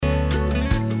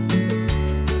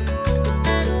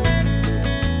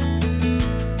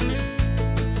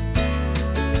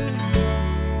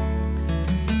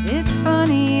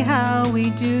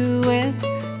do it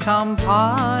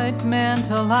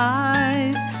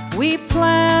compartmentalize. We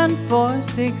plan for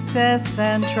success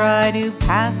and try to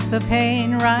pass the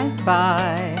pain right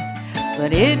by.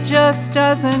 But it just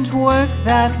doesn't work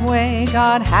that way.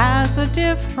 God has a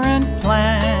different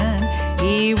plan.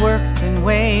 He works in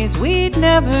ways we'd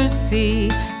never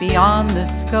see beyond the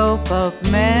scope of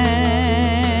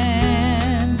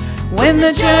man. When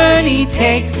the journey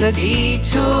takes a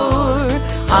detour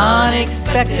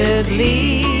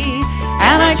unexpectedly,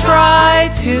 and I try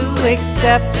to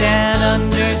accept and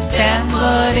understand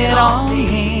what it all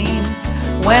means,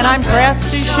 when I'm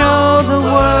pressed to show the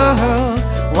world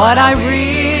what I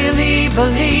really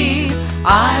believe,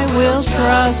 I will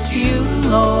trust you,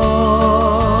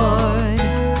 Lord.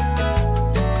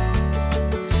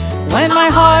 When my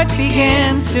heart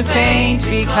begins to faint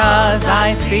because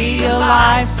I see a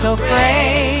life so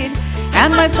frayed,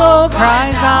 and my soul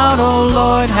cries out, oh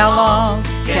Lord, how long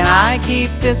can I keep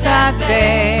this at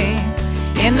bay?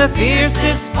 In the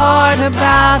fiercest part of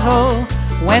battle,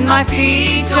 when my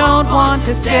feet don't want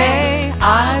to stay,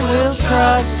 I will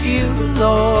trust you,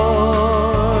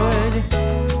 Lord.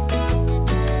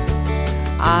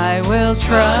 I will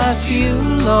trust you,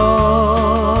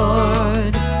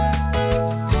 Lord,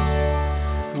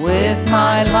 with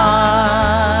my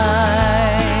life.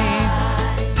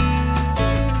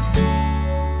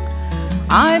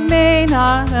 I may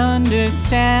not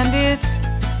understand it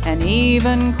and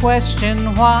even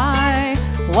question why.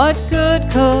 What good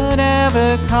could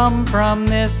ever come from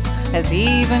this has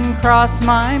even crossed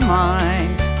my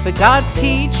mind. But God's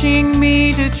teaching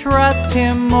me to trust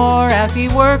Him more as He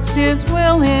works His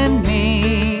will in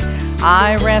me.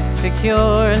 I rest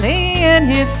securely in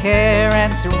His care,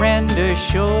 and surrender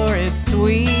sure is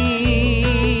sweet.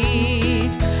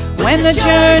 When the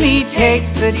journey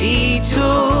takes a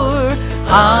detour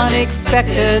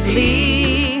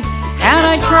unexpectedly, and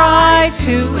I try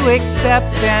to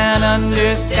accept and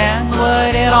understand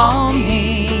what it all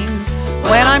means,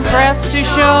 when I'm pressed to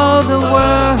show the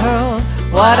world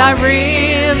what I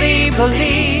really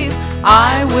believe,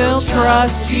 I will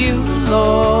trust you,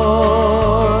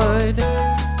 Lord.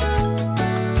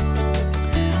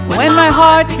 When my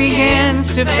heart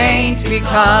begins to faint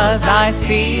because I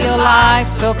see a life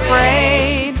so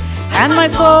frayed, and my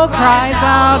soul cries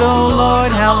out, oh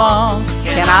Lord, how long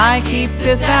can I keep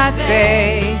this at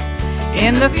bay?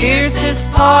 In the fiercest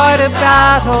part of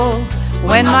battle,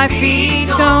 when my feet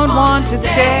don't want to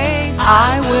stay,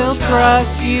 I will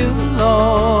trust you,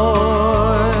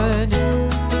 Lord.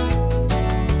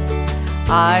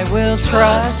 I will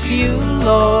trust you,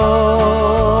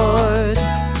 Lord,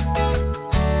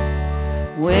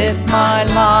 with my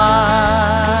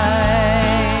life.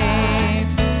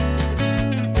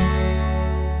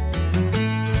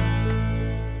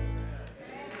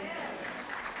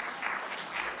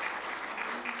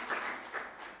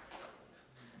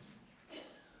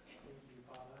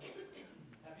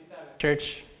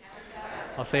 Church,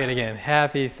 I'll say it again.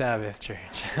 Happy Sabbath,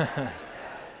 church.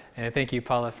 And thank you,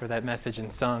 Paula, for that message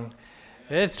and song.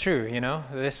 It's true, you know,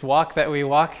 this walk that we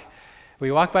walk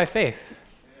by faith,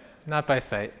 not by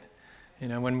sight. You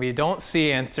know, when we don't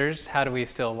see answers, how do we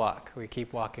still walk? We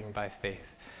keep walking by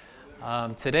faith.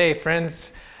 Today,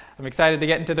 friends, I'm excited to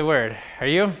get into the Word. Are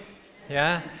you?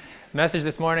 Yeah? Message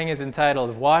this morning is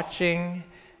entitled, Watching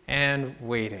and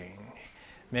Waiting.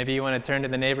 Maybe you want to turn to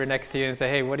the neighbor next to you and say,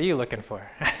 hey, what are you looking for?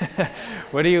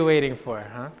 What are you waiting for?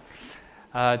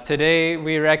 Today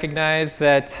we recognize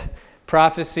that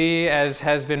prophecy, as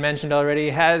has been mentioned already,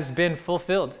 has been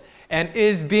fulfilled and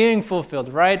is being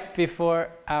fulfilled right before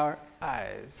our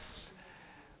eyes.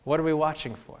 What are we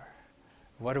watching for?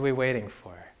 What are we waiting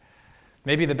for?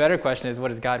 Maybe the better question is, what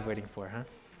is God waiting for?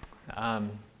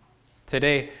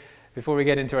 Today, before we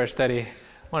get into our study, I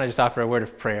want to just offer a word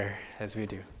of prayer as we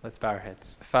do. Let's bow our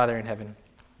heads. Father in heaven,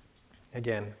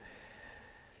 again,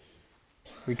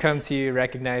 we come to you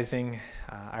recognizing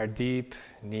our deep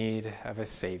need of a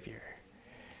Savior.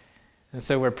 And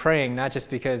so we're praying not just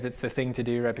because it's the thing to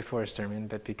do right before a sermon,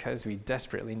 but because we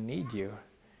desperately need you.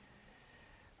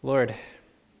 Lord,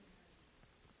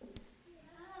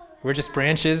 we're just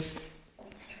branches,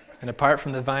 and apart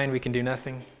from the vine, we can do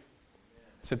nothing.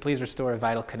 So please restore a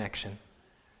vital connection,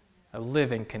 a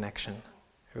living connection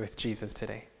with Jesus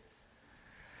today.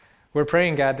 We're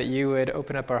praying, God, that you would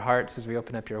open up our hearts as we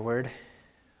open up your word.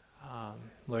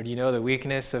 Lord, you know the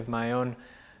weakness of my own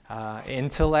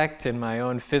intellect and my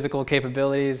own physical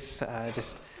capabilities.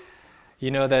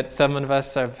 You know that some of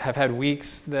us have had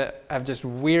weeks that have just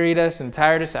wearied us and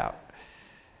tired us out.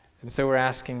 And so we're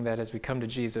asking that as we come to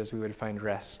Jesus, we would find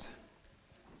rest.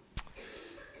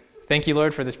 Thank you,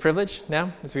 Lord, for this privilege.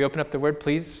 Now, as we open up the word,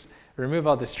 please Remove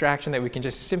all distraction that we can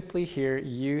just simply hear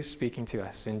you speaking to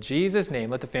us. In Jesus' name,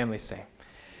 let the family say,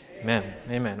 Amen.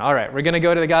 Amen. All right, we're going to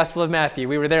go to the Gospel of Matthew.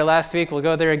 We were there last week. We'll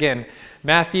go there again.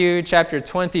 Matthew chapter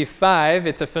 25.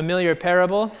 It's a familiar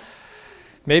parable.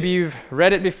 Maybe you've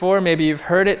read it before. Maybe you've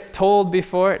heard it told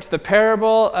before. It's the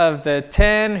parable of the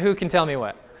 10, who can tell me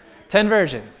what? 10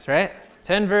 virgins, right?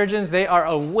 10 virgins. They are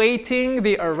awaiting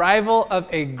the arrival of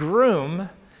a groom.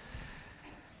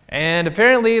 And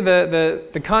apparently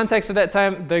the context of that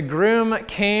time, the groom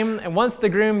came, and once the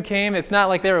groom came, it's not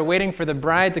like they were waiting for the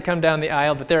bride to come down the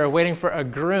aisle, but they were waiting for a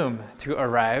groom to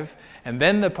arrive, and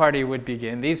then the party would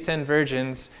begin. These 10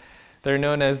 virgins, they're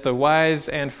known as the wise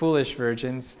and foolish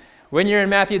virgins. When you're in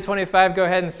Matthew 25, go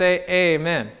ahead and say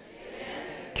amen. Amen.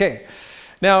 Okay.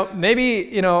 Now, maybe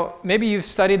you've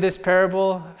studied this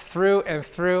parable through and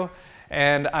through,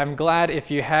 and I'm glad if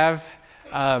you have.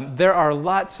 There are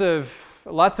lots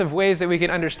of ways that we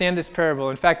can understand this parable.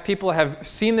 In fact, people have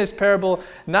seen this parable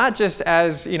not just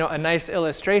as, a nice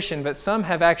illustration, but some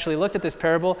have actually looked at this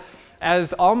parable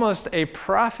as almost a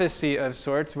prophecy of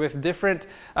sorts with different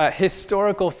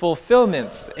historical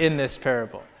fulfillments in this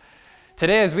parable.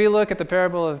 Today, as we look at the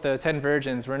parable of the 10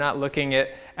 virgins, we're not looking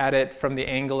at it from the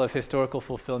angle of historical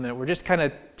fulfillment. We're just kind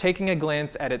of taking a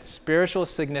glance at its spiritual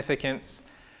significance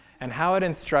and how it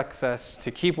instructs us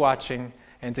to keep watching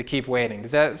and to keep waiting.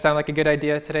 Does that sound like a good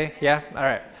idea today? Yeah? All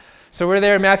right. So we're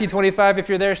there in Matthew 25. If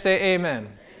you're there, say amen.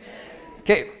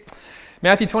 Okay.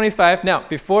 Matthew 25. Now,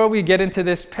 before we get into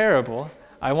this parable,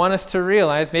 I want us to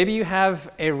realize maybe you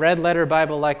have a red letter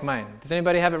Bible like mine. Does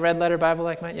anybody have a red letter Bible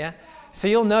like mine? Yeah? So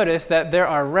you'll notice that there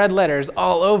are red letters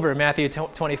all over Matthew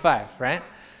 25, right?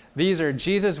 These are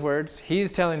Jesus' words.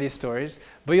 He's telling these stories.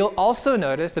 But you'll also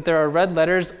notice that there are red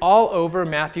letters all over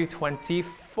Matthew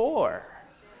 24.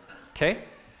 Okay?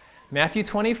 Matthew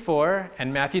 24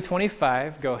 and Matthew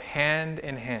 25 go hand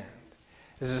in hand.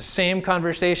 This is the same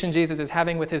conversation Jesus is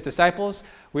having with his disciples.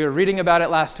 We were reading about it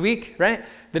last week, right?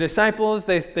 The disciples,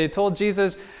 they told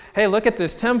Jesus, hey, look at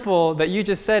this temple that you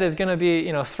just said is going to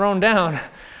be, thrown down.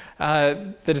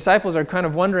 The disciples are kind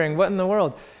of wondering, what in the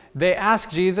world? They ask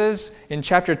Jesus in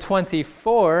chapter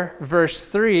 24, verse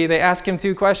 3, they ask him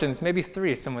two questions, maybe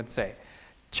three, some would say.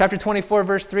 Chapter 24,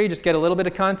 verse 3, just get a little bit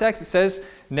of context. It says,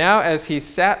 now as he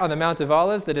sat on the Mount of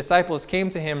Olives, the disciples came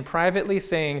to him privately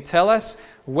saying, tell us,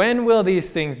 when will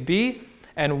these things be?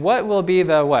 And what will be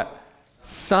the what?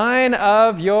 Sign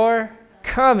of your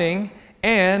coming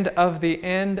and of the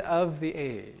end of the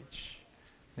age.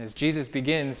 As Jesus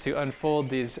begins to unfold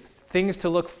these things to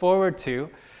look forward to,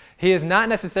 he is not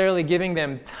necessarily giving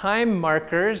them time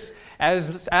markers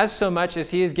as so much as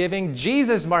he is giving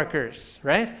Jesus markers,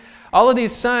 right? All of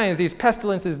these signs, these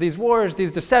pestilences, these wars,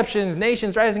 these deceptions,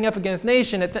 nations rising up against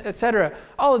nation, etc.,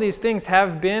 all of these things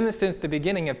have been since the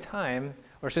beginning of time,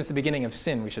 or since the beginning of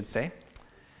sin, we should say.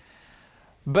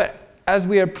 But as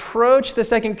we approach the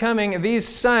second coming, these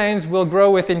signs will grow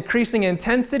with increasing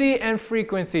intensity and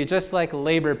frequency, just like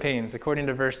labor pains, according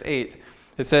to verse 8.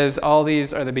 It says, all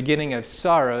these are the beginning of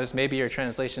sorrows. Maybe your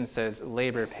translation says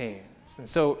labor pains. And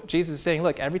so Jesus is saying,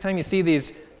 look, every time you see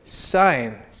these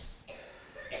signs,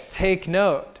 take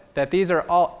note that these are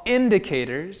all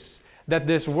indicators that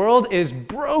this world is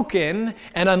broken,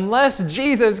 and unless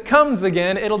Jesus comes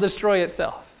again, it'll destroy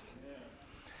itself.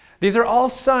 These are all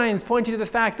signs pointing to the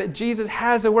fact that Jesus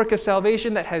has a work of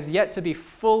salvation that has yet to be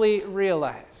fully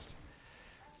realized.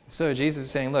 So Jesus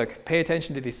is saying, look, pay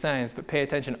attention to these signs, but pay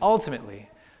attention ultimately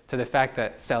to the fact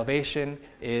that salvation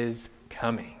is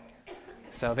coming.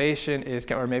 Salvation is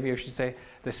coming, or maybe we should say,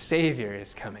 the Savior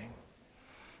is coming.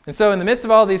 And so in the midst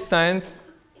of all these signs,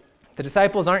 the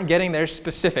disciples aren't getting their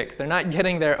specifics. They're not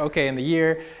getting their, okay, in the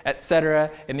year,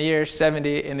 etc., in the year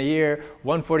 70, in the year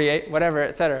 148, whatever,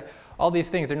 etc. All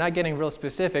these things, they're not getting real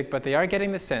specific, but they are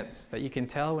getting the sense that you can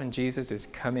tell when Jesus is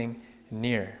coming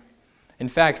near. In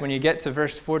fact, when you get to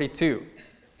verse 42,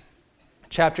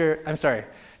 chapter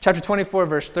 24,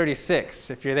 verse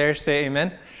 36, if you're there, say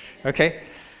amen. Okay,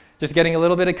 just getting a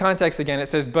little bit of context again. It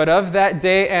says, but of that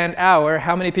day and hour,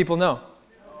 how many people know?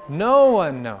 No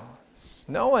one knows.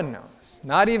 No one knows.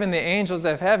 Not even the angels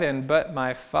of heaven, but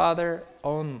my Father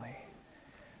only.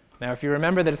 Now, if you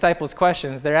remember the disciples'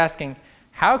 questions, they're asking,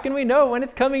 how can we know when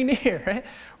it's coming near? Right?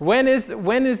 When is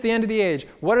the end of the age?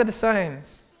 What are the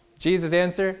signs? Jesus'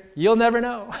 answer, you'll never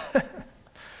know.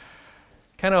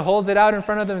 Kind of holds it out in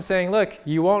front of them saying, look,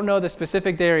 you won't know the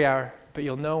specific day or hour, but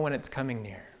you'll know when it's coming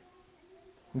near.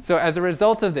 And so as a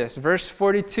result of this, verse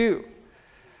 42,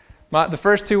 the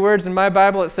first two words in my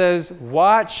Bible, it says,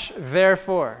 watch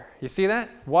therefore. You see that?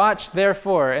 Watch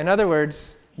therefore. In other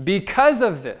words, because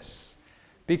of this,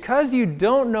 because you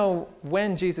don't know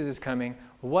when Jesus is coming,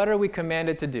 What are we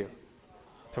commanded to do?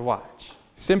 To watch.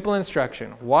 Simple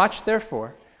instruction. Watch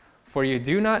therefore, for you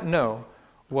do not know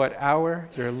what hour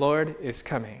your Lord is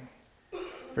coming.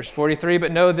 Verse 43,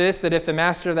 but know this, that if the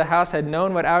master of the house had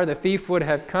known what hour the thief would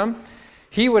have come,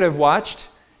 he would have watched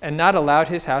and not allowed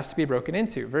his house to be broken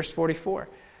into. Verse 44,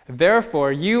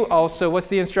 therefore you also, what's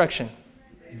the instruction?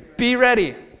 Be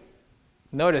ready.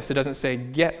 Notice it doesn't say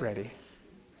get ready.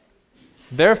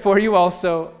 Therefore you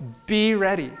also be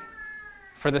ready,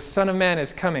 for the Son of Man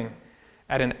is coming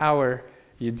at an hour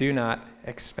you do not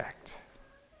expect.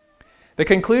 The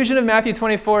conclusion of Matthew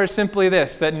 24 is simply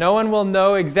this, that no one will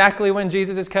know exactly when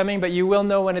Jesus is coming, but you will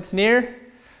know when it's near.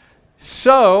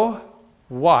 So,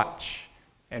 watch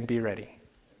and be ready.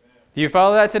 Do you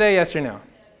follow that today, yes or no?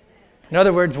 In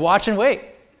other words, watch and wait.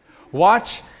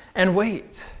 Watch and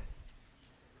wait.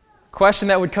 Question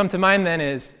that would come to mind then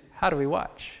is, how do we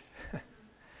watch?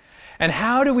 And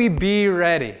how do we be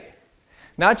ready?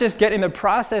 Not just get in the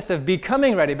process of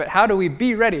becoming ready, but how do we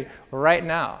be ready right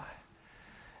now?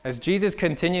 As Jesus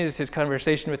continues his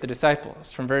conversation with the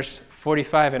disciples from verse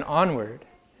 45 and onward,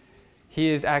 he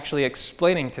is actually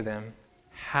explaining to them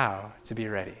how to be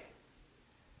ready.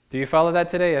 Do you follow that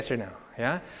today, yes or no?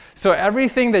 Yeah? So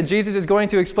everything that Jesus is going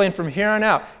to explain from here on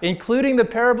out, including the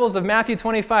parables of Matthew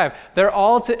 25, they're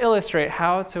all to illustrate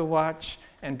how to watch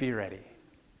and be ready.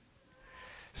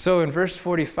 So in verse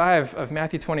 45 of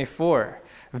Matthew 24,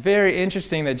 very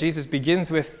interesting that Jesus begins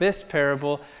with this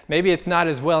parable. Maybe it's not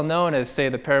as well known as, say,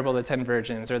 the parable of the 10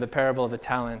 virgins or the parable of the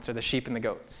talents or the sheep and the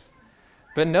goats.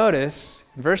 But notice,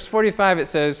 verse 45 it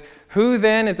says, who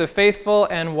then is a faithful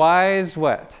and wise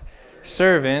what?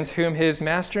 Servant whom his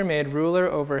master made ruler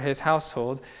over his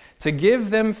household to give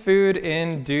them food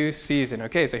in due season.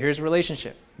 Okay, so here's a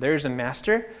relationship. There's a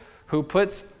master who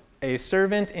puts a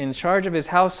servant in charge of his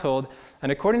household.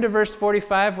 And according to verse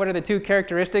 45, what are the two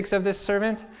characteristics of this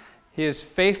servant? He is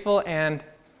faithful and,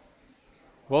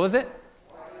 what was it?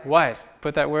 Wise.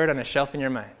 Put that word on a shelf in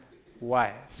your mind.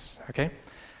 Wise. Okay?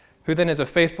 Who then is a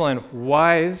faithful and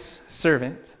wise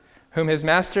servant, whom his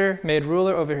master made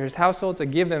ruler over his household to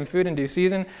give them food in due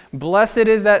season. Blessed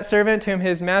is that servant whom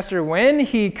his master, when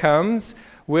he comes,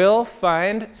 will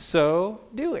find so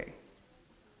doing.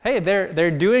 Hey,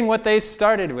 they're doing what they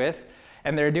started with,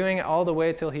 and they're doing it all the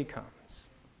way till he comes.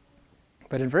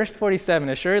 But in verse 47,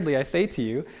 assuredly I say to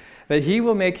you that he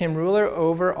will make him ruler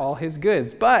over all his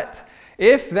goods. But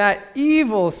if that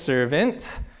evil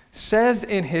servant says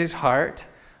in his heart,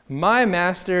 my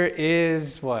master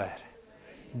is what?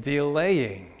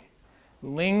 Delaying,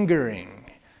 lingering,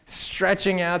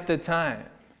 stretching out the time.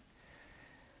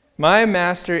 My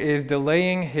master is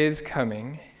delaying his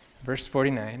coming, verse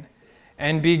 49,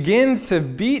 and begins to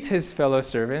beat his fellow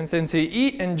servants and to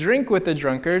eat and drink with the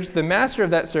drunkards, the master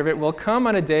of that servant will come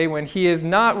on a day when he is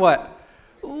not what?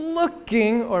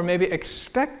 Looking or maybe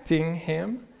expecting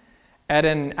him at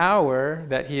an hour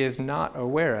that he is not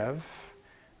aware of.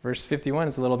 Verse 51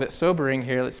 is a little bit sobering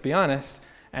here, let's be honest.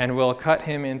 And will cut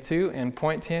him in two and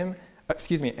appoint him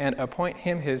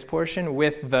his portion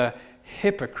with the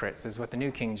hypocrites, is what the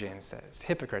New King James says.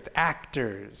 Hypocrites,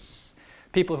 actors.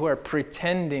 People who are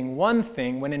pretending one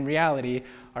thing when in reality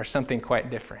are something quite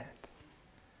different.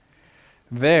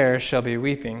 There shall be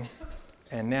weeping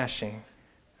and gnashing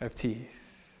of teeth.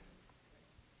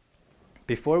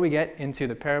 Before we get into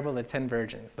the parable of the 10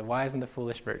 virgins, the wise and the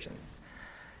foolish virgins,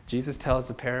 Jesus tells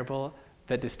a parable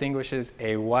that distinguishes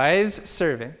a wise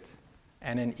servant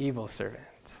and an evil servant.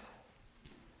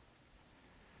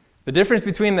 The difference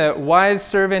between the wise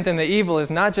servant and the evil is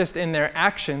not just in their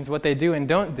actions, what they do and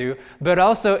don't do, but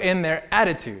also in their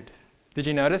attitude. Did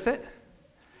you notice it?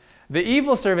 The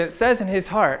evil servant says in his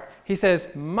heart, he says,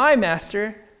 my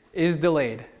master is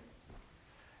delayed.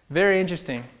 Very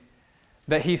interesting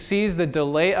that he sees the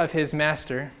delay of his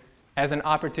master as an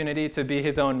opportunity to be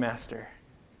his own master.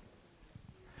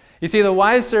 You see, the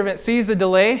wise servant sees the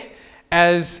delay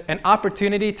as an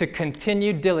opportunity to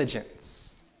continue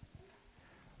diligence.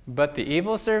 But the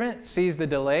evil servant sees the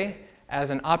delay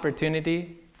as an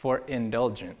opportunity for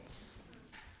indulgence.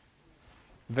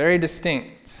 Very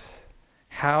distinct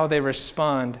how they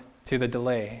respond to the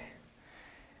delay.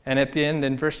 And at the end,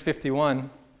 in verse 51,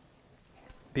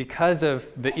 because of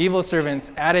the evil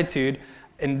servant's attitude,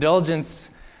 indulgence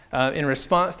in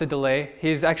response to delay,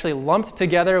 he's actually lumped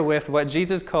together with what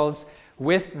Jesus calls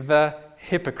with the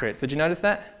hypocrites. Did you notice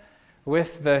that?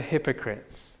 With the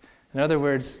hypocrites. In other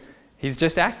words, he's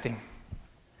just acting.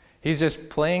 He's just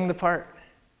playing the part.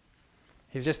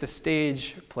 He's just a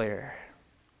stage player.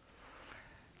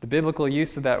 The biblical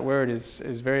use of that word is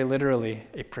very literally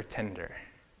a pretender.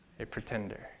 A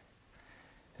pretender.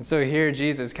 And so here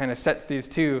Jesus kind of sets these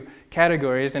two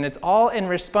categories, and it's all in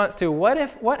response to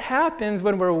what happens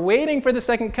when we're waiting for the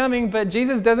second coming, but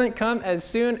Jesus doesn't come as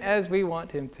soon as we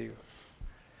want him to.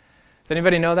 Does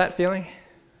anybody know that feeling?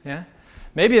 Yeah?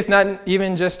 Maybe it's not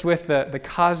even just with the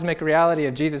cosmic reality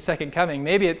of Jesus' second coming.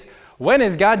 Maybe it's, when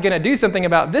is God going to do something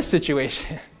about this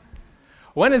situation?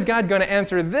 When is God going to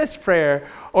answer this prayer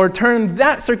or turn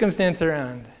that circumstance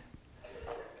around?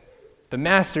 The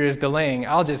master is delaying.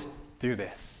 I'll just do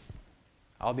this.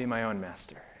 I'll be my own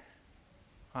master.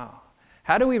 Wow.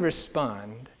 How do we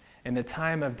respond in the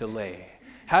time of delay?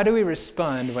 How do we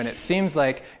respond when it seems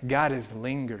like God is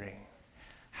lingering?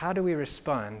 How do we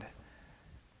respond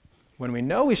when we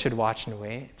know we should watch and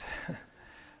wait?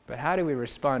 But how do we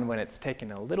respond when it's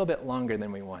taken a little bit longer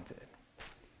than we wanted?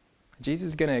 Jesus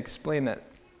is going to explain that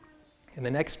in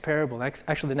the next parable,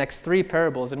 actually the next 3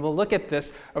 parables, and we'll look at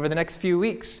this over the next few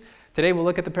weeks. Today we'll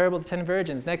look at the parable of the 10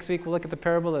 virgins. Next week we'll look at the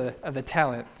parable of the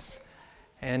talents.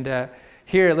 And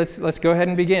here, let's go ahead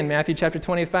and begin. Matthew chapter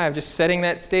 25, just setting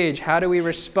that stage. How do we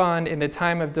respond in the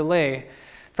time of delay?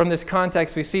 From this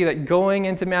context, we see that going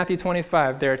into Matthew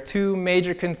 25, there are 2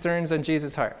 major concerns on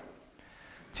Jesus' heart.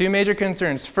 2 major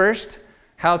concerns. First,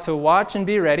 how to watch and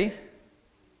be ready.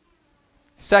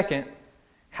 Second,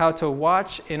 how to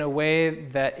watch in a way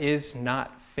that is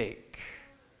not fake.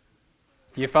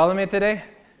 You follow me today?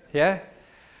 Yeah?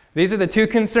 These are the 2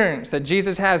 concerns that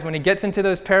Jesus has when he gets into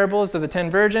those parables of the 10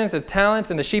 virgins, the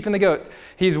talents, and the sheep and the goats.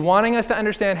 He's wanting us to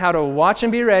understand how to watch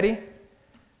and be ready,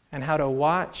 and how to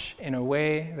watch in a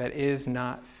way that is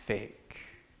not fake.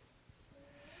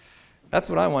 That's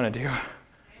what I want to do. Amen.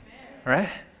 Right?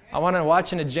 I want to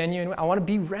watch in a genuine way. I want to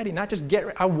be ready, not just get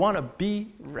ready. I want to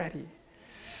be ready.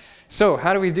 So,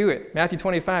 how do we do it? Matthew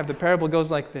 25, the parable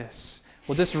goes like this.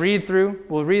 We'll read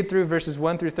through verses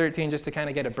 1 through 13 just to kind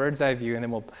of get a bird's eye view, and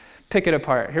then we'll pick it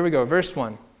apart. Here we go, verse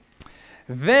 1.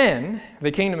 Then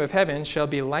the kingdom of heaven shall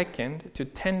be likened to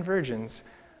 10 virgins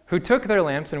who took their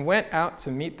lamps and went out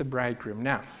to meet the bridegroom.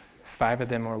 Now, 5 of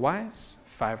them were wise,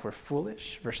 5 were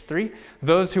foolish. Verse 3,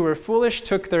 those who were foolish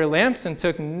took their lamps and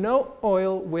took no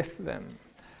oil with them.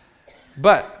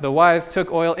 But the wise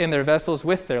took oil in their vessels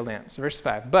with their lamps. Verse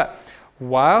 5, but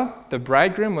while the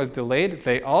bridegroom was delayed,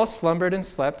 they all slumbered and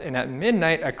slept, and at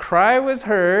midnight a cry was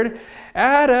heard,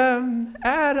 Adam,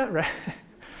 Adam.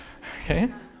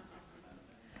 Okay.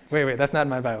 Wait, that's not in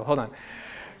my Bible. Hold on.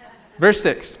 Verse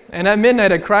 6, and at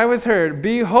midnight a cry was heard,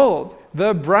 behold,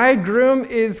 the bridegroom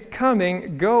is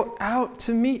coming, go out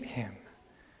to meet him.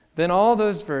 Then all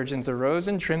those virgins arose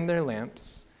and trimmed their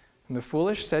lamps. And the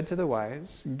foolish said to the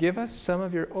wise, give us some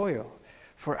of your oil,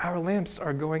 for our lamps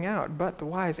are going out. But the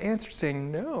wise answered,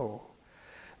 saying, no,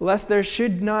 lest there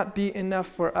should not be enough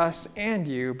for us and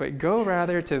you, but go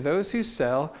rather to those who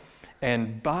sell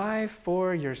and buy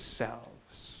for yourselves.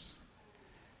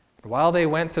 While they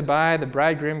went to buy, the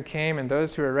bridegroom came, and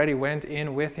those who were ready went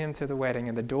in with him to the wedding,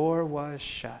 and the door was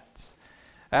shut.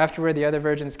 Afterward, the other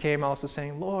virgins came also,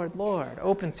 saying, Lord, Lord,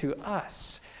 open to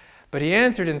us. But he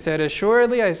answered and said,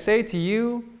 assuredly, I say to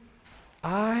you,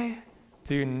 I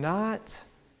do not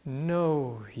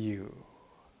know you.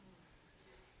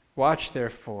 Watch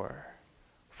therefore,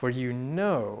 for you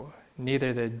know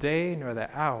neither the day nor the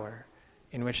hour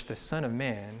in which the Son of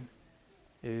Man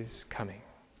is coming.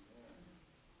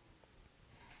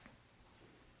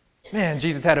 Man,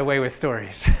 Jesus had a way with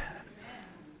stories.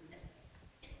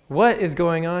 What is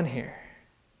going on here?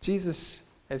 Jesus,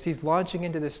 as he's launching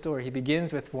into this story, he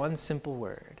begins with one simple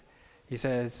word. He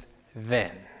says,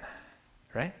 then.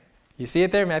 Right? You see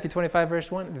it there, Matthew 25,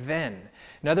 verse 1? Then.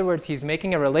 In other words, he's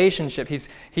making a relationship.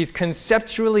 He's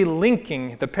conceptually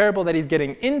linking the parable that he's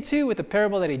getting into with the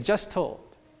parable that he just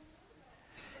told.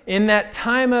 In that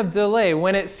time of delay,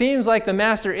 when it seems like the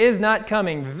master is not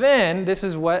coming, then this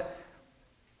is what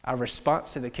our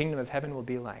response to the kingdom of heaven will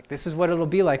be like. This is what it'll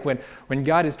be like when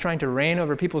God is trying to reign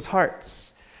over people's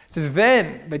hearts. It says,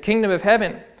 then the kingdom of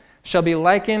heaven shall be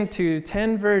likened to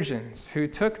 10 virgins who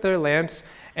took their lamps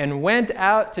and went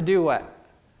out to do what?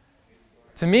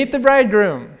 To meet the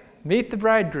bridegroom. Meet the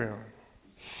bridegroom.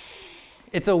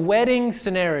 It's a wedding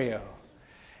scenario.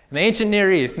 In the ancient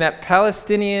Near East, in that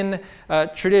Palestinian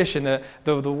tradition,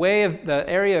 the way of the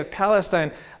area of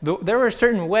Palestine, there were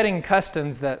certain wedding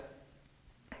customs that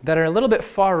are a little bit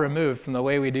far removed from the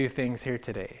way we do things here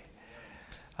today.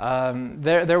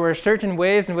 There were certain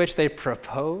ways in which they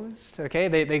proposed, okay?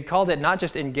 They called it not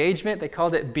just engagement, they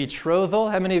called it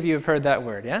betrothal. How many of you have heard that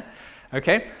word, yeah?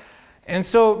 Okay? And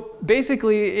so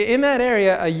basically, in that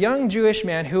area, a young Jewish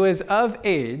man who was of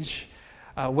age,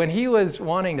 when he was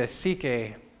wanting to seek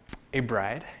a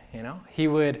bride, he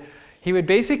would he would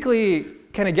basically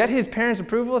kind of get his parents'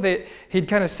 approval. He'd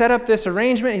kind of set up this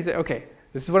arrangement. He said, okay,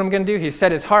 this is what I'm going to do. He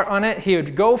set his heart on it. He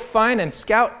would go find and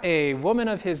scout a woman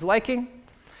of his liking.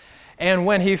 And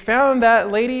when he found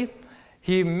that lady,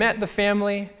 he met the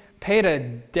family, paid a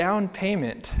down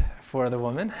payment for the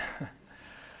woman.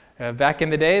 Back in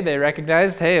the day, they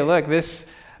recognized, hey, look, this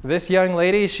young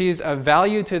lady, she's of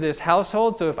value to this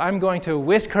household, so if I'm going to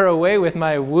whisk her away with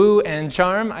my woo and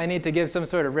charm, I need to give some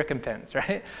sort of recompense,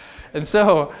 right? And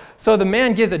so the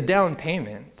man gives a down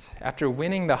payment after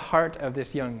winning the heart of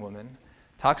this young woman,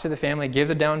 talks to the family,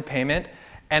 gives a down payment,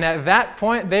 and at that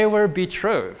point, they were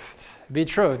betrothed.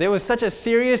 It was such a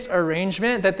serious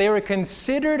arrangement that they were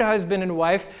considered husband and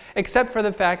wife, except for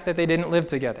the fact that they didn't live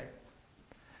together.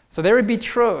 So they were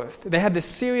betrothed. They had this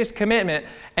serious commitment,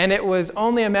 and it was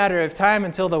only a matter of time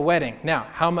until the wedding. Now,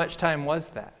 how much time was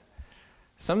that?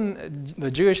 The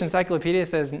Jewish encyclopedia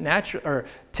says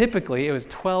typically it was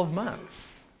 12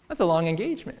 months. That's a long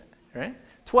engagement, right?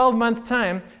 12-month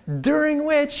time during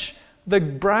which the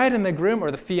bride and the groom,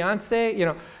 or the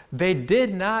fiancé, they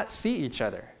did not see each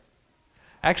other.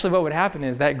 Actually, what would happen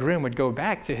is that groom would go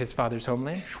back to his father's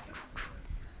homeland,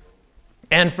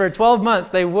 and for 12 months,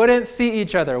 they wouldn't see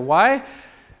each other. Why?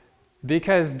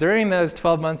 Because during those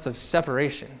 12 months of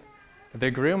separation, the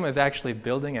groom was actually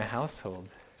building a household.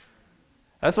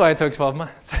 That's why it took 12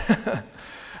 months.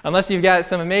 Unless you've got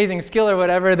some amazing skill or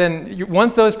whatever, then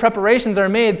once those preparations are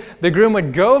made, the groom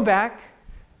would go back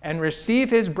and receive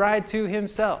his bride to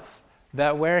himself,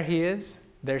 that where he is,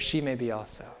 there she may be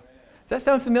also. Does that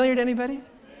sound familiar to anybody?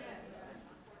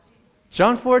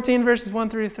 John 14, verses 1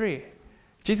 through 3.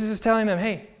 Jesus is telling them,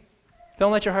 hey,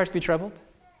 don't let your hearts be troubled.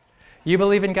 You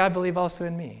believe in God, believe also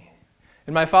in me.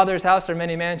 In my Father's house are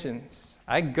many mansions.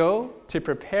 I go to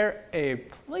prepare a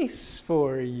place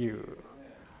for you.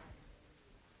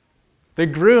 The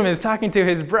groom is talking to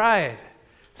his bride.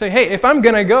 Saying, hey, if I'm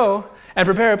going to go and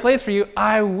prepare a place for you,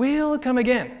 I will come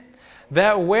again,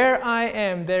 that where I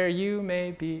am, there you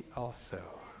may be also.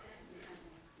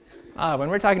 When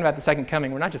we're talking about the second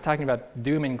coming, we're not just talking about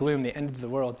doom and gloom, the end of the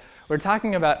world. We're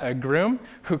talking about a groom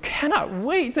who cannot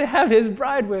wait to have his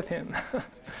bride with him.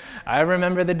 I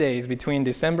remember the days between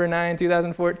December 9,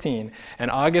 2014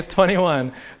 and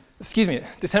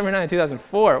December 9,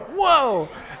 2004. Whoa!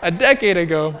 A decade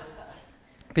ago.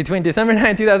 Between December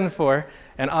 9, 2004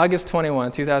 and August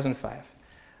 21, 2005,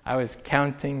 I was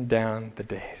counting down the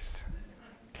days.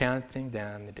 Counting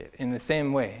down the days. In the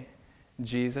same way,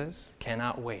 Jesus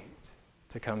cannot wait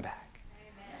to come back.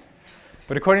 Amen.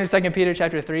 But according to 2 Peter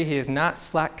chapter 3, he is not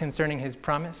slack concerning his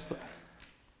promise,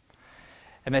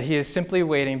 and that he is simply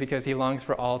waiting because he longs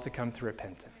for all to come to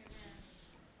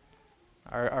repentance.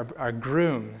 Our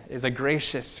groom is a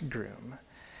gracious groom.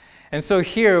 And so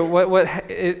here,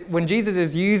 when Jesus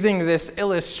is using this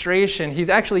illustration, he's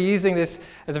actually using this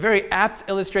as a very apt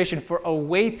illustration for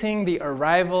awaiting the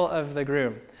arrival of the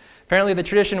groom. Apparently the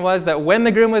tradition was that when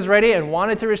the groom was ready and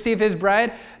wanted to receive his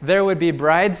bride, there would be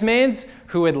bridesmaids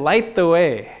who would light the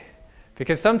way.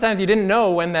 Because sometimes you didn't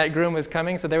know when that groom was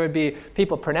coming, so there would be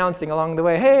people pronouncing along the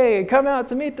way, hey, come out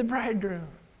to meet the bridegroom.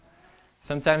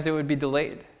 Sometimes it would be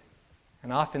delayed.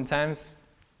 And oftentimes,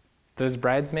 those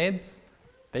bridesmaids,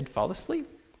 they'd fall asleep,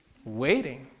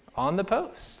 waiting on the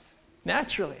post,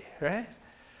 naturally, right?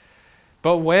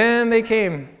 But when they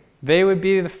came, they would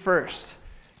be the first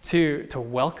to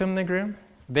welcome the groom.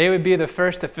 They would be the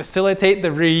first to facilitate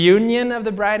the reunion of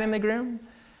the bride and the groom,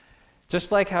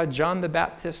 just like how John the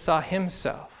Baptist saw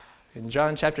himself. In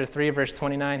John chapter 3, verse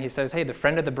 29, he says, hey, the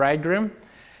friend of the bridegroom,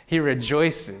 he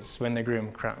rejoices when the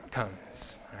groom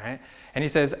comes, all right? And he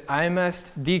says, I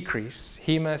must decrease,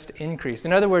 he must increase.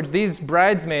 In other words, these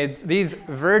bridesmaids, these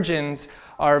virgins,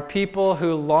 are people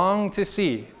who long to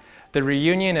see the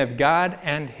reunion of God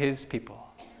and his people.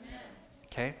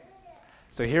 Okay?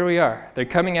 So here we are. They're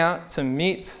coming out to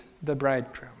meet the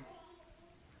bridegroom.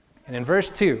 And in verse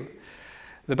 2,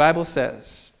 the Bible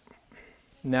says,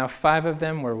 now 5 of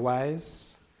them were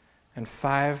wise and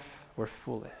 5 were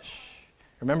foolish.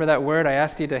 Remember that word I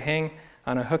asked you to hang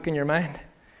on a hook in your mind?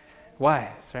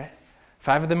 Wise, right?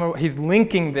 5 of them were, he's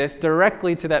linking this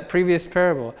directly to that previous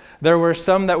parable. There were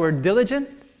some that were diligent,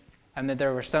 and that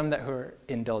there were some that were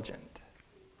indulgent.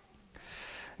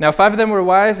 Now 5 of them were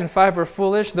wise, and 5 were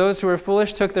foolish. Those who were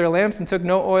foolish took their lamps and took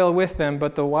no oil with them,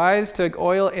 but the wise took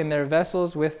oil in their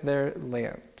vessels with their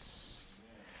lamps.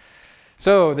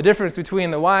 So, the difference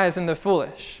between the wise and the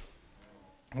foolish.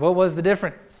 What was the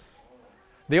difference?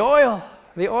 The oil.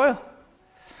 The oil.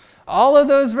 All of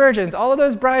those virgins, all of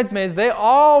those bridesmaids, they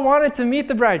all wanted to meet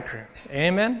the bridegroom.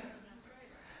 Amen?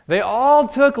 They all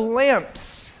took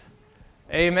lamps.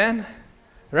 Amen?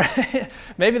 right?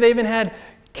 Maybe they even had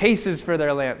cases for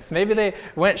their lamps. Maybe they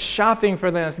went shopping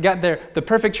for lamps, got the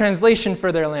perfect translation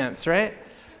for their lamps, right?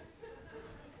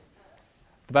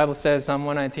 The Bible says, Psalm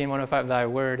 119, 105, thy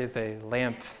word is a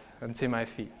lamp unto my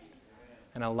feet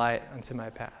and a light unto my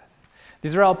path.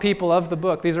 These are all people of the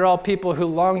book. These are all people who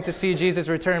long to see Jesus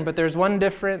return, but there's one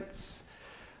difference.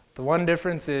 The one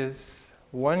difference is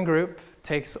one group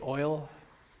takes oil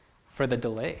for the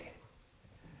delay.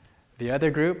 The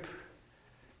other group,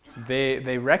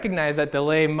 they recognize that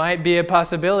delay might be a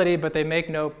possibility, but they make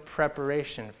no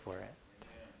preparation for it.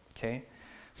 Okay?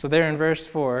 So there in verse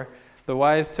 4, the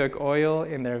wise took oil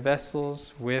in their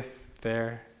vessels with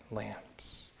their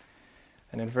lamps.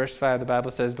 And in verse 5, the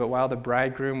Bible says, but while the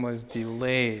bridegroom was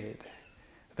delayed,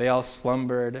 they all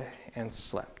slumbered and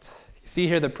slept. You see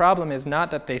here, the problem is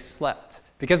not that they slept,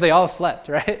 because they all slept,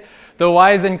 right? The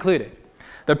wise included.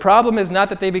 The problem is not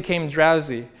that they became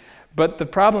drowsy, but the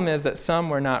problem is that some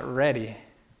were not ready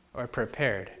or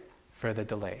prepared for the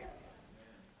delay.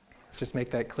 Let's just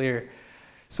make that clear.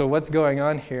 So what's going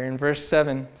on here? In verse 6,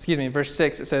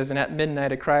 it says, and at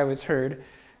midnight a cry was heard,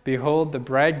 behold, the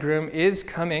bridegroom is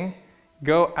coming,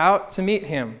 go out to meet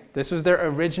him. This was their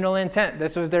original intent.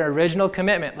 This was their original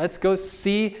commitment. Let's go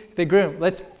see the groom.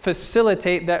 Let's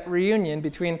facilitate that reunion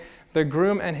between the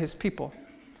groom and his people.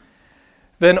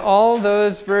 Then all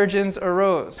those virgins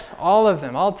arose, all of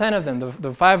them, all 10 of them,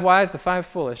 the 5 wise, the 5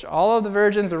 foolish. All of the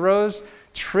virgins arose,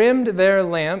 trimmed their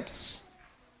lamps,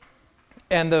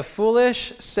 and the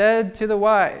foolish said to the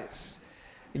wise,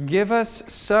 give us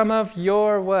some of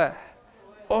your what?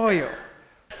 Oil,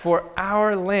 for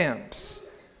our lamps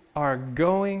are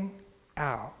going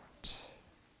out.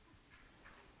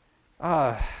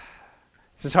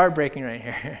 This is heartbreaking right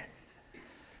here.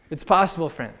 It's possible,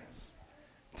 friends,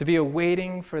 to be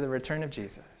awaiting for the return of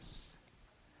Jesus,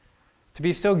 to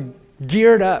be so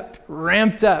geared up,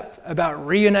 ramped up about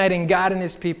reuniting God and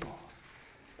his people.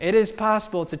 It is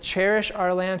possible to cherish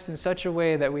our lamps in such a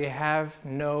way that we have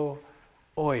no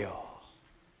oil.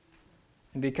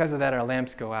 And because of that, our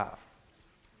lamps go out.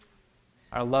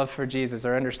 Our love for Jesus,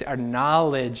 our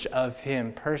knowledge of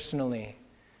him personally,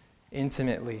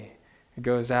 intimately,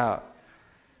 goes out.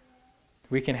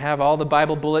 We can have all the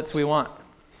Bible bullets we want,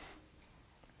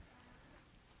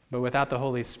 but without the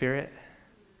Holy Spirit,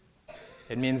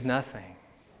 it means nothing.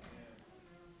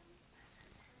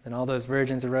 Then all those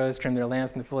virgins arose, trimmed their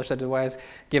lamps, and the foolish said to the wise,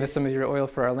 give us some of your oil,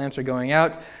 for our lamps are going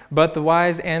out. But the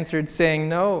wise answered, saying,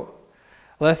 no,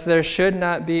 lest there should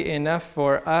not be enough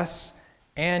for us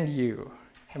and you.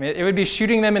 I mean, it would be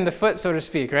shooting them in the foot, so to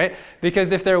speak, right?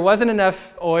 Because if there wasn't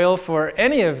enough oil for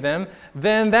any of them,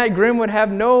 then that groom would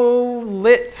have no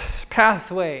lit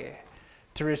pathway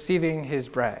to receiving his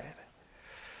bride.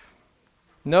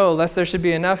 No, lest there should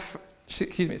be enough,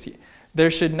 there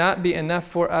should not be enough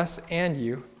for us and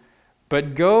you,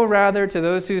 but go rather to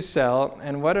those who sell,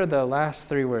 and what are the last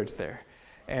 3 words there?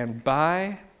 And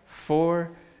buy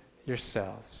for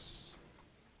yourselves.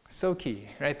 So key,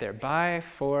 right there. Buy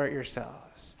for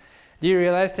yourselves. Do you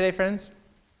realize today, friends,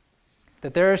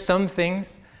 that there are some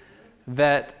things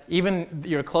that even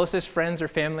your closest friends or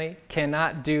family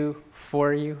cannot do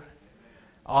for you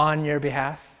on your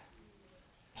behalf?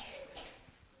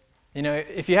 You know,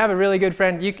 if you have a really good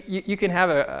friend, you can have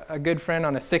a good friend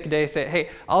on a sick day say, hey,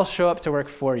 I'll show up to work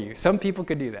for you. Some people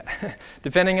could do that,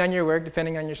 depending on your work,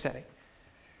 depending on your setting.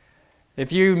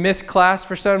 If you miss class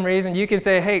for some reason, you can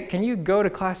say, hey, can you go to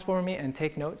class for me and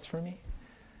take notes for me?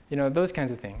 You know, those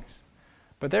kinds of things.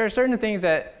 But there are certain things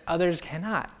that others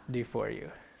cannot do for you.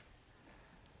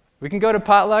 We can go to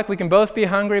potluck, we can both be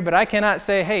hungry, but I cannot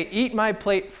say, hey, eat my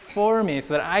plate for me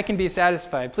so that I can be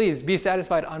satisfied. Please be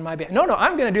satisfied on my behalf. No,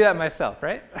 I'm going to do that myself,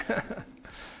 right?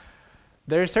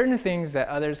 There are certain things that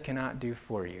others cannot do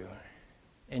for you,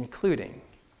 including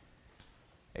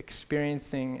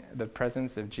experiencing the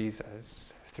presence of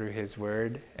Jesus through his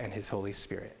word and his Holy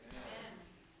Spirit.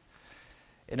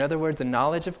 In other words, a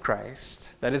knowledge of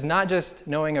Christ that is not just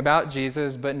knowing about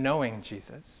Jesus, but knowing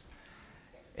Jesus,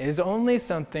 is only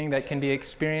something that can be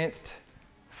experienced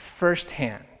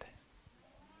firsthand.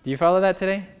 Do you follow that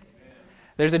today?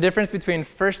 There's a difference between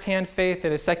first-hand faith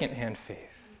and a second-hand faith.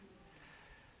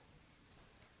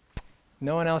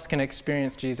 No one else can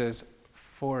experience Jesus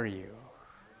for you.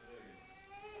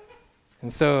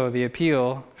 And so the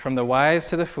appeal from the wise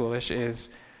to the foolish is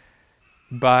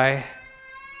buy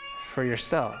for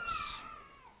yourselves.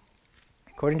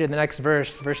 According to the next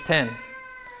verse, verse 10,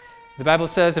 the Bible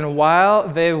says, and while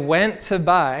they went to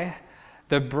buy,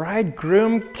 the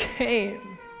bridegroom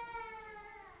came.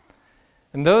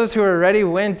 And those who were ready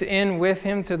went in with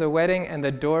him to the wedding, and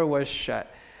the door was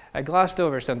shut. I glossed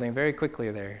over something very quickly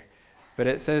there. But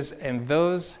it says, and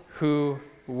those who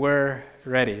were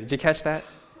ready. Did you catch that?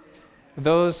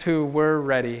 Those who were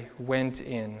ready went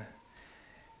in.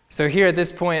 So here at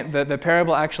this point, the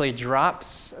parable actually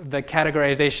drops the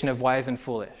categorization of wise and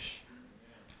foolish.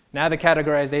 Now the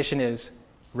categorization is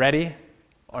ready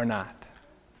or not.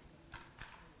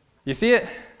 You see it?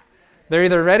 They're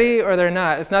either ready or they're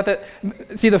not. It's not that,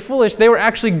 see, the foolish, they were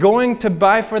actually going to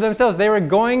buy for themselves. They were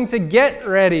going to get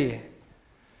ready.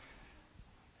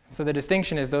 So the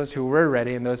distinction is those who were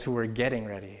ready and those who were getting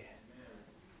ready.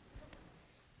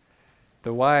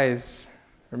 The wise,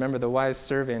 remember the wise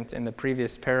servant in the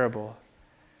previous parable.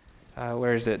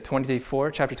 Where is it?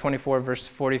 Chapter 24, verse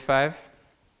 45.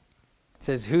 It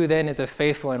says, who then is a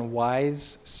faithful and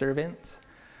wise servant,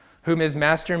 whom his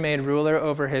master made ruler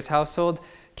over his household,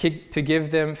 to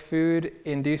give them food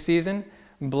in due season?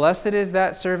 Blessed is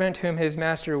that servant whom his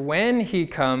master, when he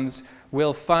comes,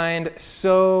 will find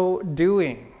so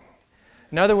doing.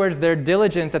 In other words, their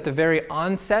diligence at the very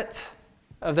onset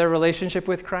of their relationship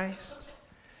with Christ,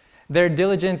 their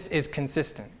diligence is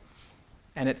consistent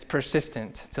and it's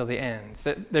persistent till the end.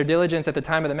 So their diligence at the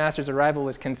time of the master's arrival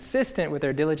was consistent with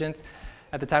their diligence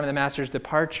at the time of the master's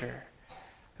departure.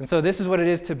 And so this is what it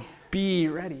is to be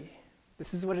ready.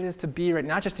 This is what it is to be ready,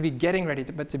 not just to be getting ready,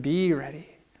 but to be ready.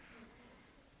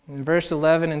 In verse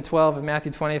 11 and 12 of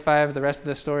Matthew 25, the rest of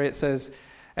the story, it says,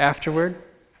 afterward,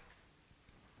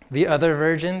 the other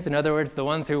virgins, in other words, the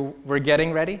ones who were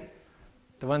getting ready,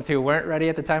 the ones who weren't ready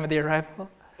at the time of the arrival,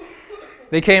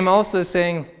 they came also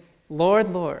saying, Lord,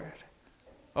 Lord,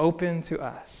 open to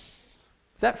us.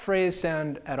 Does that phrase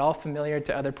sound at all familiar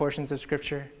to other portions of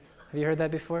Scripture? Have you heard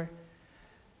that before?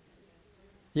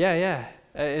 Yeah.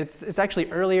 It's actually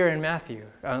earlier in Matthew.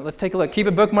 Let's take a look. Keep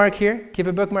a bookmark here. Keep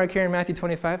a bookmark here in Matthew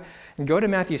 25. And go to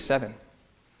Matthew 7.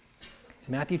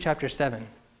 Matthew chapter 7.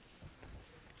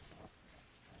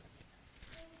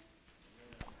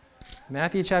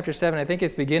 Matthew chapter 7, I think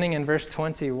it's beginning in verse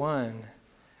 21.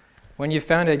 When you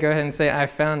found it, go ahead and say, I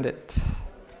found it.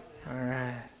 All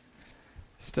right.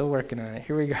 Still working on it.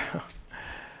 Here we go.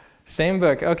 Same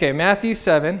book. Okay, Matthew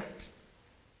 7,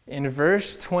 in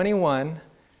verse 21.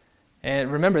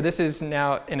 And remember, this is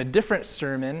now in a different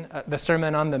sermon, the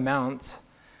Sermon on the Mount.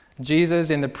 Jesus,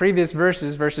 in the previous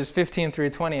verses 15 through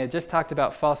 20, had just talked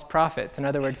about false prophets. In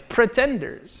other words,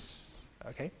 pretenders.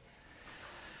 Okay?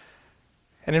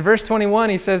 And in verse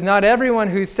 21, he says, not everyone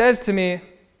who says to me,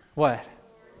 what?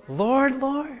 Lord,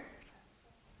 Lord.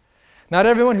 Not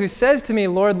everyone who says to me,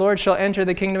 Lord, Lord, shall enter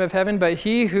the kingdom of heaven, but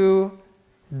he who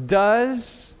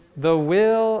does the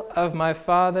will of my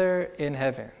Father in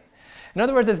heaven. In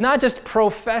other words, it's not just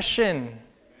profession,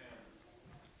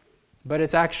 but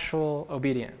it's actual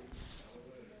obedience.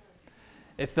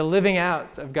 It's the living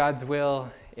out of God's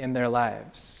will in their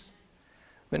lives.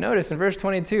 But notice in verse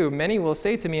 22, many will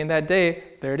say to me in that day,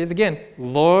 there it is again,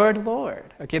 Lord,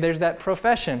 Lord. Okay, there's that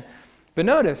profession. But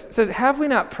notice, it says, have we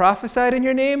not prophesied in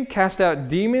your name, cast out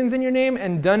demons in your name,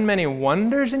 and done many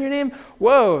wonders in your name?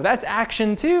 Whoa, that's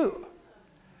action too.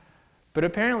 But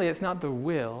apparently it's not the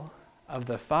will of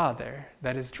the Father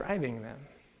that is driving them.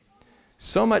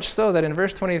 So much so that in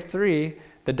verse 23,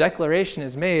 the declaration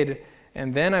is made,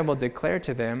 and then I will declare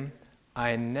to them,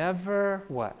 I never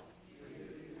what?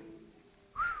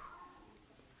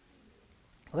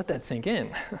 Let that sink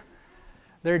in.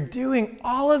 They're doing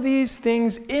all of these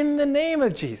things in the name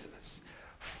of Jesus,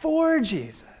 for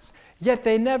Jesus, yet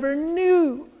they never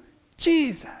knew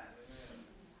Jesus.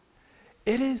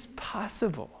 It is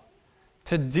possible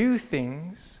to do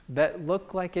things that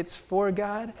look like it's for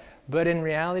God, but in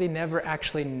reality never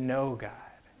actually know God.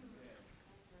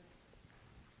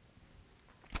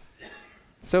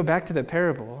 So back to the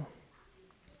parable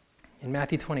in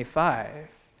Matthew 25,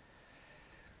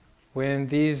 when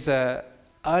these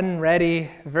unready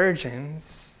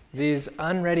virgins, these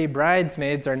unready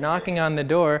bridesmaids are knocking on the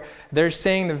door, they're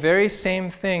saying the very same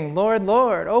thing, Lord,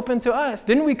 Lord, open to us.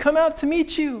 Didn't we come out to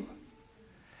meet you?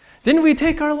 Didn't we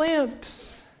take our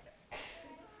lamps?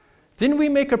 Didn't we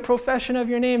make a profession of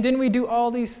your name? Didn't we do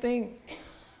all these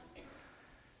things?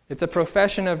 It's a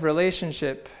profession of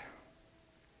relationship.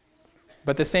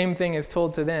 But the same thing is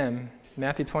told to them.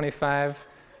 Matthew 25,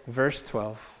 verse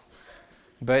 12.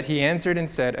 But he answered and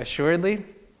said, assuredly,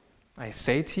 I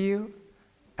say to you,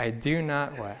 I do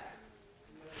not what?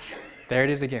 There it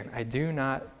is again. I do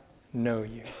not know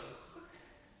you.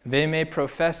 They may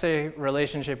profess a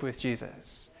relationship with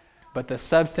Jesus, but the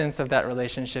substance of that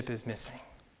relationship is missing.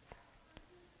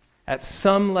 At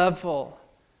some level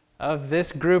of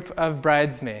this group of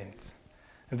bridesmaids,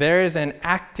 there is an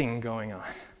acting going on.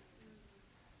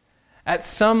 At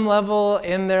some level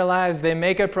in their lives, they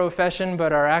make a profession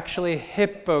but are actually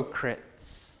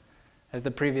hypocrites, as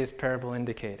the previous parable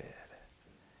indicated.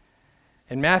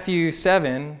 In Matthew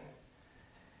 7,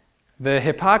 the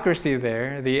hypocrisy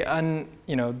there,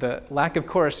 the lack of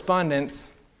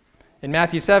correspondence, in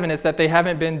Matthew 7, it's that they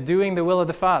haven't been doing the will of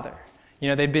the Father.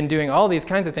 They've been doing all these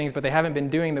kinds of things, but they haven't been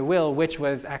doing the will, which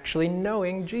was actually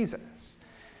knowing Jesus.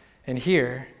 And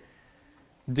here,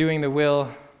 doing the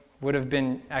will would have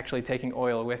been actually taking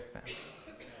oil with them.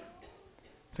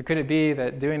 So could it be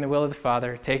that doing the will of the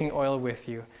Father, taking oil with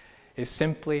you, is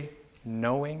simply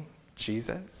knowing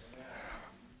Jesus?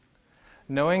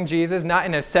 Knowing Jesus, not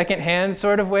in a second-hand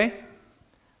sort of way,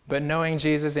 but knowing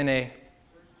Jesus in a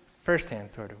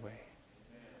first-hand sort of way.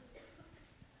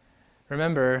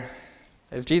 Remember,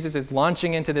 as Jesus is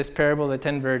launching into this parable of the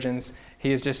 10 virgins, he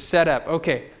has just set up,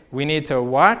 okay, we need to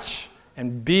watch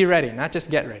and be ready, not just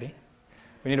get ready.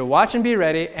 We need to watch and be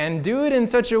ready and do it in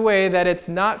such a way that it's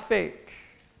not fake.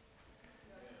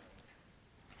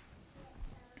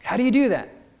 How do you do that?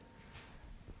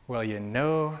 Well, you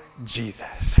know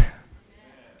Jesus.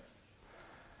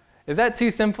 Is that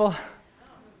too simple?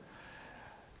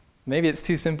 Maybe it's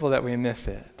too simple that we miss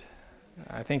it.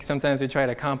 I think sometimes we try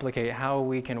to complicate how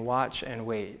we can watch and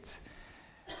wait.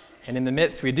 And in the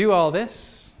midst, we do all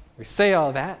this, we say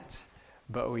all that,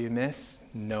 but we miss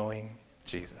knowing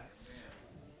Jesus.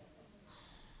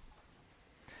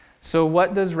 So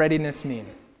what does readiness mean?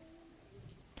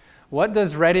 What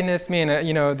does readiness mean?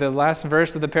 The last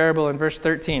verse of the parable in verse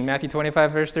 13, Matthew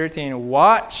 25, verse 13,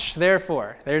 watch,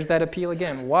 therefore. There's that appeal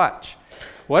again, watch.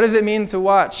 What does it mean to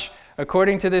watch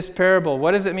according to this parable?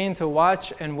 What does it mean to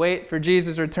watch and wait for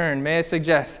Jesus' return? May I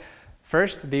suggest,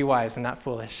 first, be wise and not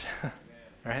foolish,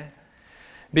 right?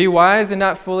 Be wise and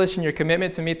not foolish in your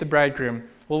commitment to meet the bridegroom.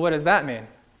 Well, what does that mean?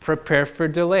 Prepare for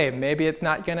delay. Maybe it's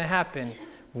not going to happen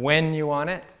when you want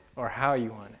it or how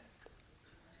you want it.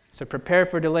 So prepare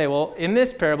for delay. Well, in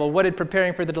this parable, what did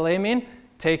preparing for the delay mean?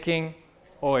 Taking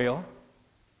oil.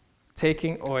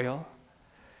 Taking oil.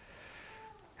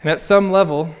 And at some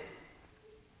level,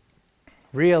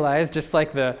 realize, just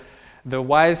like the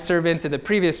wise servant in the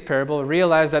previous parable,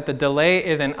 realize that the delay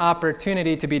is an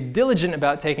opportunity to be diligent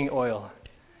about taking oil.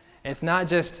 It's not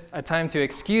just a time to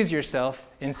excuse yourself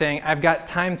in saying, I've got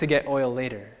time to get oil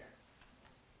later.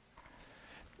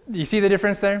 You see the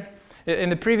difference there? In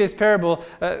the previous parable,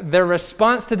 their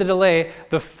response to the delay,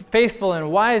 the faithful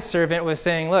and wise servant was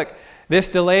saying, look, this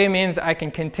delay means I can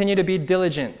continue to be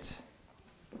diligent.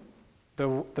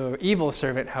 The evil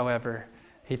servant, however,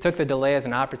 he took the delay as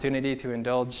an opportunity to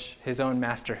indulge his own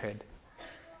masterhood,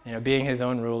 being his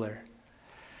own ruler.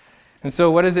 And so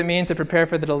what does it mean to prepare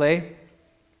for the delay?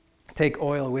 Take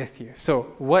oil with you.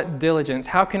 So what diligence?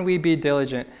 How can we be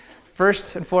diligent?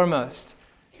 First and foremost,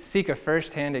 seek a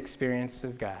first-hand experience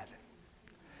of God.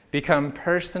 Become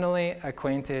personally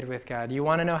acquainted with God. You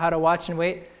want to know how to watch and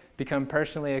wait? Become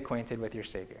personally acquainted with your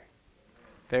Savior.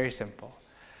 Very simple.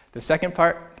 The second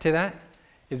part to that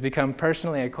is become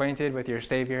personally acquainted with your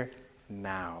Savior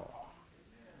now.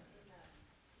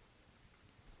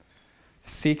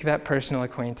 Seek that personal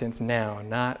acquaintance now,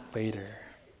 not later.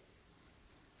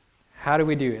 How do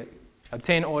we do it?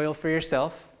 Obtain oil for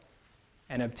yourself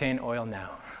and obtain oil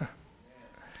now.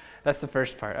 That's the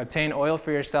first part. Obtain oil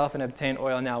for yourself and obtain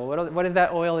oil now. What is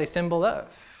that oil a symbol of?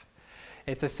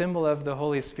 It's a symbol of the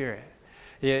Holy Spirit.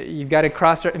 You've got to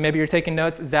cross, maybe you're taking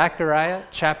notes, Zechariah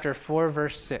chapter 4,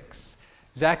 verse 6.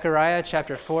 Zechariah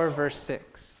chapter 4, verse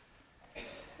 6.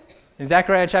 In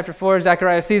Zechariah chapter 4,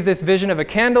 Zechariah sees this vision of a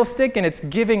candlestick and it's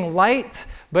giving light,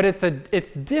 but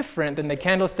it's different than the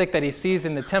candlestick that he sees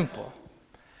in the temple.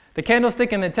 The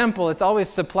candlestick in the temple, it's always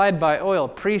supplied by oil.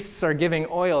 Priests are giving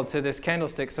oil to this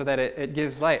candlestick so that it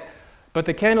gives light. But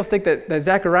the candlestick that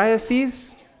Zechariah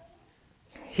sees,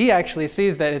 he actually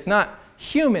sees that it's not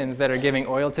humans that are giving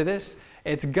oil to this.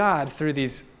 It's God through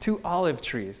these 2 olive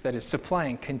trees that is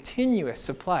supplying continuous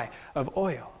supply of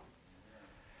oil.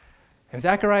 And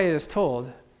Zechariah is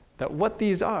told that what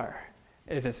these are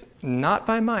is it's not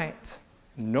by might,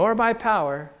 nor by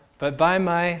power, but by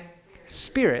my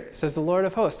Spirit, says the Lord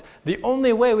of hosts. The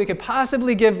only way we could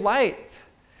possibly give light,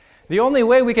 the only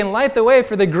way we can light the way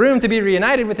for the groom to be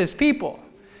reunited with his people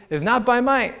is not by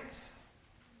might,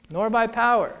 nor by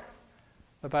power,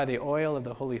 but by the oil of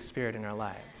the Holy Spirit in our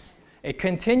lives. A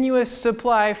continuous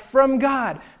supply from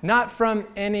God, not from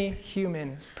any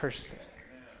human person.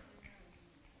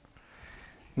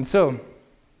 And so,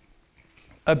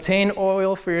 obtain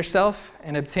oil for yourself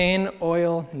and obtain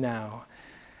oil now.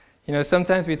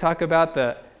 Sometimes we talk about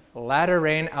the latter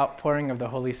rain outpouring of the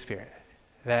Holy Spirit.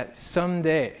 that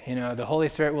someday, the Holy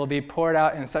Spirit will be poured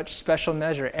out in such special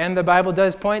measure. And the Bible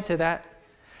does point to that.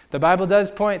 The Bible does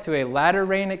point to a latter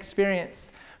rain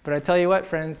experience. But I tell you what,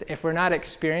 friends, if we're not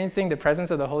experiencing the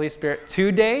presence of the Holy Spirit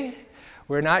today,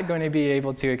 we're not going to be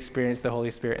able to experience the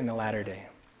Holy Spirit in the latter day.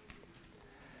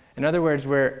 In other words,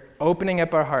 we're opening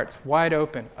up our hearts wide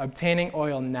open, obtaining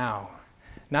oil now.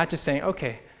 Not just saying,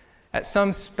 okay, at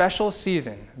some special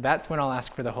season, that's when I'll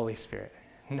ask for the Holy Spirit.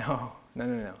 No.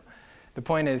 The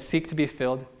point is, seek to be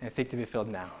filled, and seek to be filled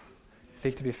now.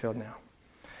 Seek to be filled now.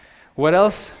 What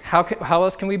else? How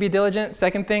else can we be diligent?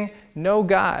 Second thing, know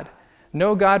God.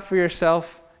 Know God for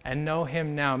yourself and know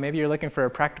Him now. Maybe you're looking for a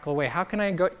practical way. How can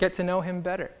I get to know Him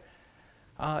better?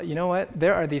 You know what?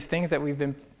 There are these things that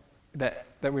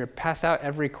we're pass out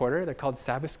every quarter. They're called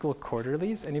Sabbath School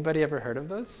Quarterlies. Anybody ever heard of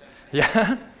those?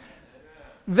 Yeah?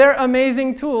 They're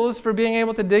amazing tools for being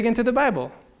able to dig into the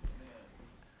Bible.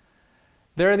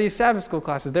 There are these Sabbath school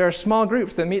classes. There are small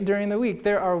groups that meet during the week.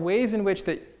 There are ways in which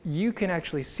that you can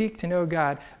actually seek to know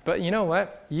God. But you know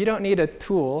what? You don't need a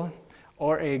tool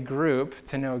or a group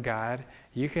to know God.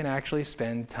 You can actually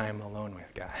spend time alone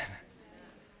with God.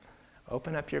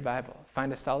 Open up your Bible.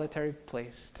 Find a solitary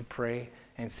place to pray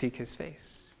and seek His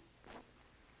face.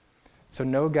 So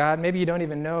know God. Maybe you don't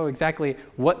even know exactly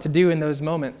what to do in those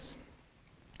moments.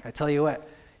 I tell you what,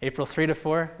 April 3 to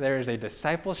 4, there is a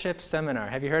discipleship seminar.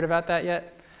 Have you heard about that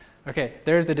yet? Okay,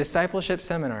 there is a discipleship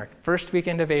seminar, first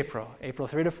weekend of April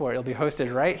 3 to 4. It'll be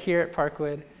hosted right here at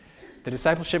Parkwood. The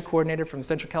discipleship coordinator from the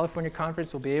Central California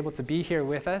Conference will be able to be here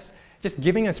with us, just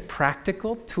giving us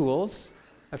practical tools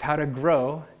of how to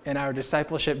grow in our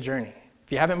discipleship journey.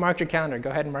 If you haven't marked your calendar, go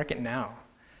ahead and mark it now.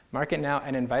 Mark it now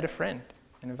and invite a friend.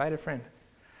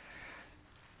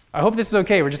 I hope this is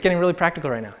okay. We're just getting really practical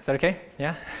right now. Is that okay?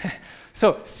 Yeah?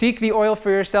 So seek the oil for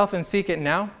yourself and seek it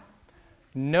now.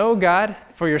 Know God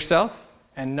for yourself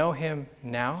and know Him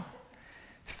now.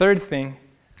 Third thing,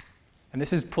 and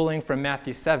this is pulling from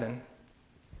Matthew 7,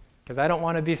 because I don't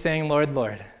want to be saying, Lord,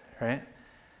 Lord, right?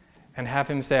 And have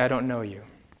Him say, I don't know you.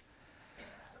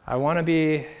 I want to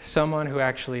be someone who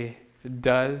actually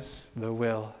does the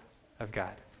will of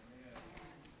God.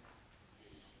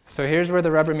 So here's where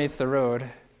the rubber meets the road.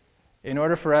 In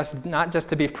order for us not just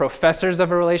to be professors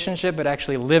of a relationship, but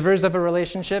actually livers of a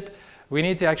relationship, we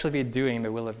need to actually be doing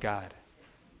the will of God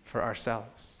for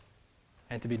ourselves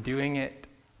and to be doing it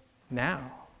now.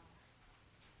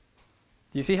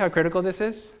 Do you see how critical this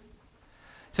is?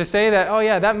 To say that, oh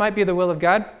yeah, that might be the will of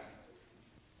God,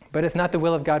 but it's not the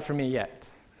will of God for me yet.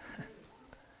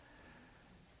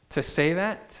 To say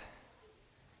that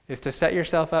is to set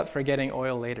yourself up for getting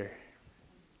oil later.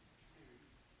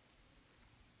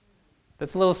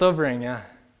 That's a little sobering, yeah.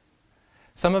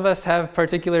 Some of us have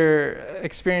particular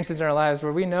experiences in our lives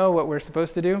where we know what we're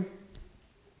supposed to do,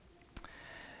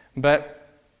 but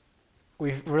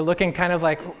we're looking kind of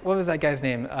like, what was that guy's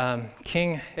name?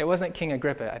 It wasn't King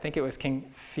Agrippa. I think it was King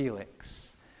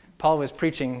Felix. Paul was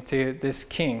preaching to this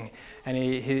king, and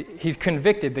he's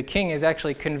convicted. The king is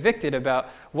actually convicted about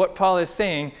what Paul is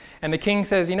saying, and the king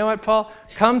says, you know what, Paul?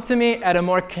 Come to me at a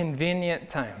more convenient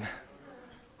time.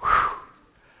 Whew.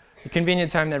 The convenient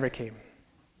time never came.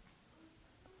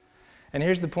 And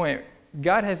here's the point.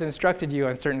 God has instructed you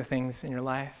on certain things in your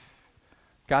life.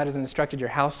 God has instructed your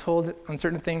household on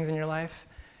certain things in your life,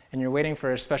 and you're waiting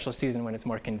for a special season when it's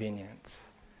more convenient.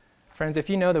 Friends, if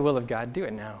you know the will of God, do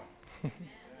it now.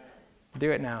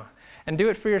 Do it now. And do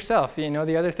it for yourself. You know,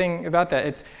 the other thing about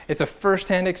that, it's a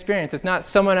first-hand experience. It's not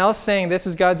someone else saying this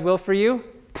is God's will for you.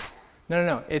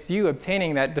 No. It's you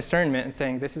obtaining that discernment and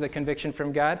saying this is a conviction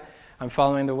from God. I'm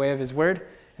following the way of His word,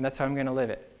 and that's how I'm going to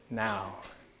live it. Now.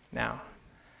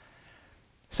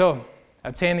 So,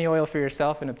 obtain the oil for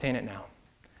yourself and obtain it now.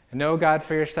 Know God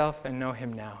for yourself and know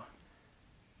Him now.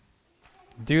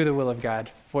 Do the will of God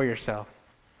for yourself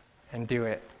and do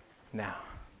it now.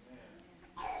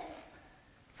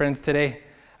 Friends, today,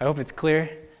 I hope it's clear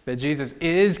that Jesus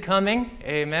is coming.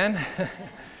 Amen.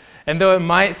 And though it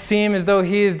might seem as though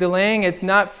He is delaying, it's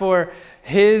not for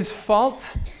His fault.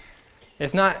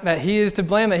 It's not that He is to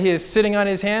blame, that He is sitting on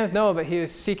His hands. No, but He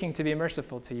is seeking to be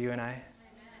merciful to you and I. Amen.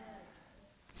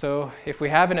 So if we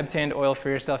haven't obtained oil for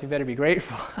yourself, you better be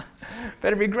grateful.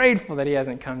 Better be grateful that He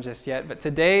hasn't come just yet. But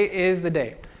today is the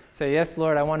day. Say, yes,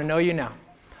 Lord, I want to know You now.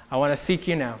 I want to seek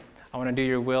You now. I want to do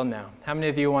Your will now. How many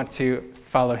of you want to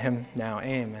follow Him now?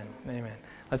 Amen. Amen.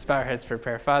 Let's bow our heads for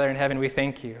prayer. Father in heaven, we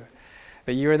thank You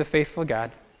that You are the faithful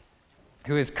God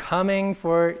who is coming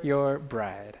for Your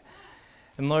bride.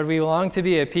 And Lord, we long to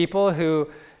be a people who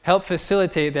help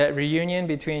facilitate that reunion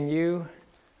between You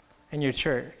and Your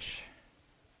church.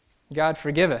 God,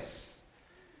 forgive us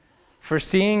for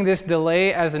seeing this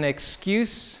delay as an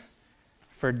excuse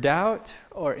for doubt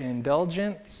or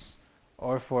indulgence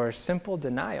or for simple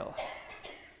denial.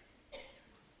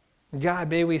 God,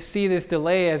 may we see this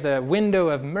delay as a window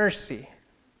of mercy.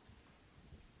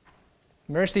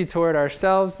 Mercy toward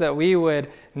ourselves, that we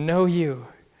would know you,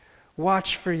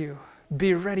 watch for you,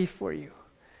 be ready for you.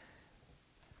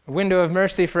 A window of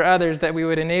mercy for others, that we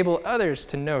would enable others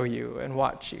to know you and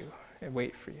watch you and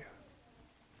wait for you.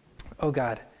 Oh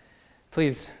God,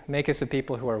 please make us a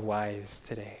people who are wise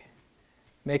today.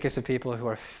 Make us a people who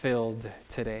are filled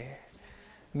today.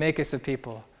 Make us a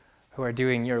people who are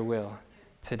doing your will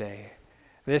today.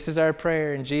 This is our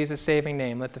prayer in Jesus' saving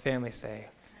name. Let the family say,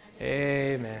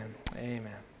 amen.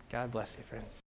 Amen. God bless you, friends.